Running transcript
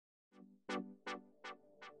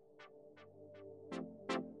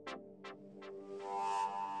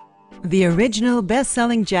The original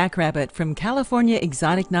best-selling Jack Rabbit from California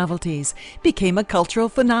Exotic Novelties became a cultural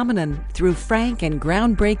phenomenon through frank and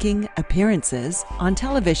groundbreaking appearances on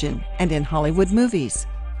television and in Hollywood movies.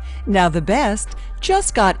 Now the best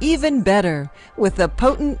just got even better with the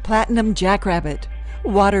potent Platinum Jack Rabbit,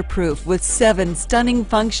 waterproof with 7 stunning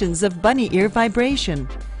functions of bunny ear vibration,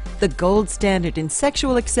 the gold standard in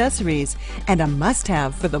sexual accessories and a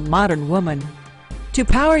must-have for the modern woman. To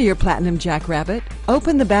power your Platinum Jack Rabbit,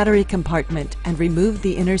 open the battery compartment and remove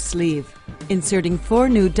the inner sleeve, inserting 4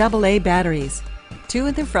 new AA batteries, 2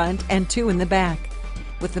 in the front and 2 in the back.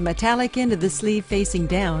 With the metallic end of the sleeve facing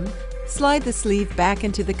down, slide the sleeve back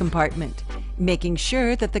into the compartment, making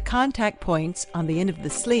sure that the contact points on the end of the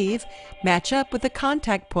sleeve match up with the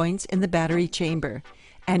contact points in the battery chamber,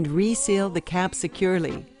 and reseal the cap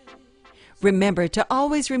securely. Remember to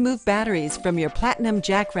always remove batteries from your Platinum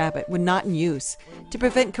Jack Rabbit when not in use to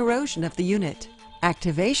prevent corrosion of the unit.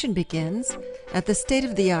 Activation begins at the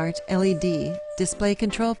state-of-the-art LED display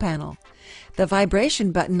control panel. The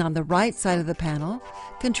vibration button on the right side of the panel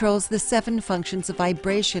controls the 7 functions of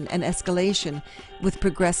vibration and escalation with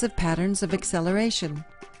progressive patterns of acceleration.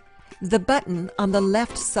 The button on the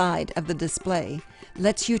left side of the display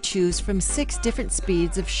lets you choose from 6 different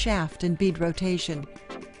speeds of shaft and bead rotation.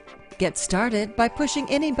 Get started by pushing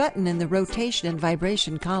any button in the rotation and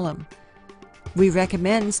vibration column. We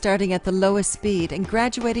recommend starting at the lowest speed and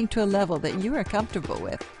graduating to a level that you are comfortable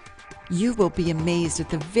with. You will be amazed at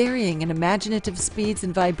the varying and imaginative speeds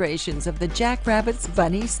and vibrations of the Jack Rabbit's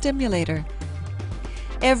Bunny Stimulator.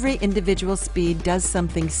 Every individual speed does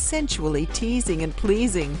something sensually teasing and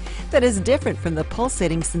pleasing that is different from the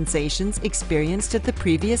pulsating sensations experienced at the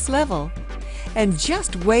previous level. And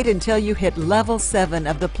just wait until you hit level 7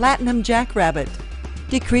 of the Platinum Jack Rabbit.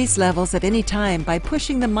 Decrease levels at any time by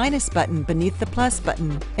pushing the minus button beneath the plus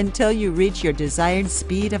button until you reach your desired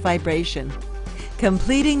speed of vibration.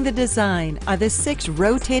 Completing the design are the 6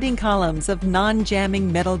 rotating columns of non-jamming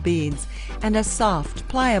metal beads and a soft,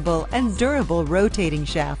 pliable, and durable rotating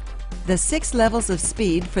shaft. The 6 levels of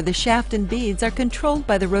speed for the shaft and beads are controlled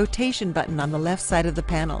by the rotation button on the left side of the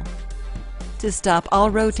panel. To stop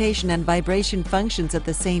all rotation and vibration functions at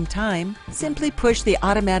the same time, simply push the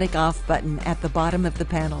automatic off button at the bottom of the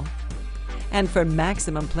panel. And for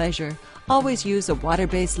maximum pleasure, always use a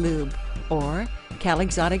water-based lube or Cal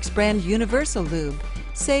Exotics brand Universal Lube,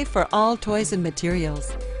 safe for all toys and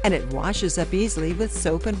materials, and it washes up easily with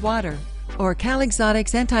soap and water. Or Cal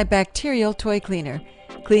Exotics antibacterial toy cleaner.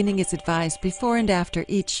 Cleaning is advised before and after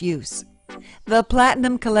each use. The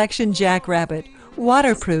Platinum Collection Jack Rabbit,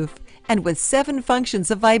 waterproof, and with 7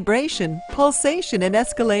 functions of vibration, pulsation, and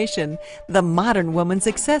escalation, the modern woman's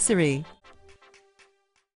accessory.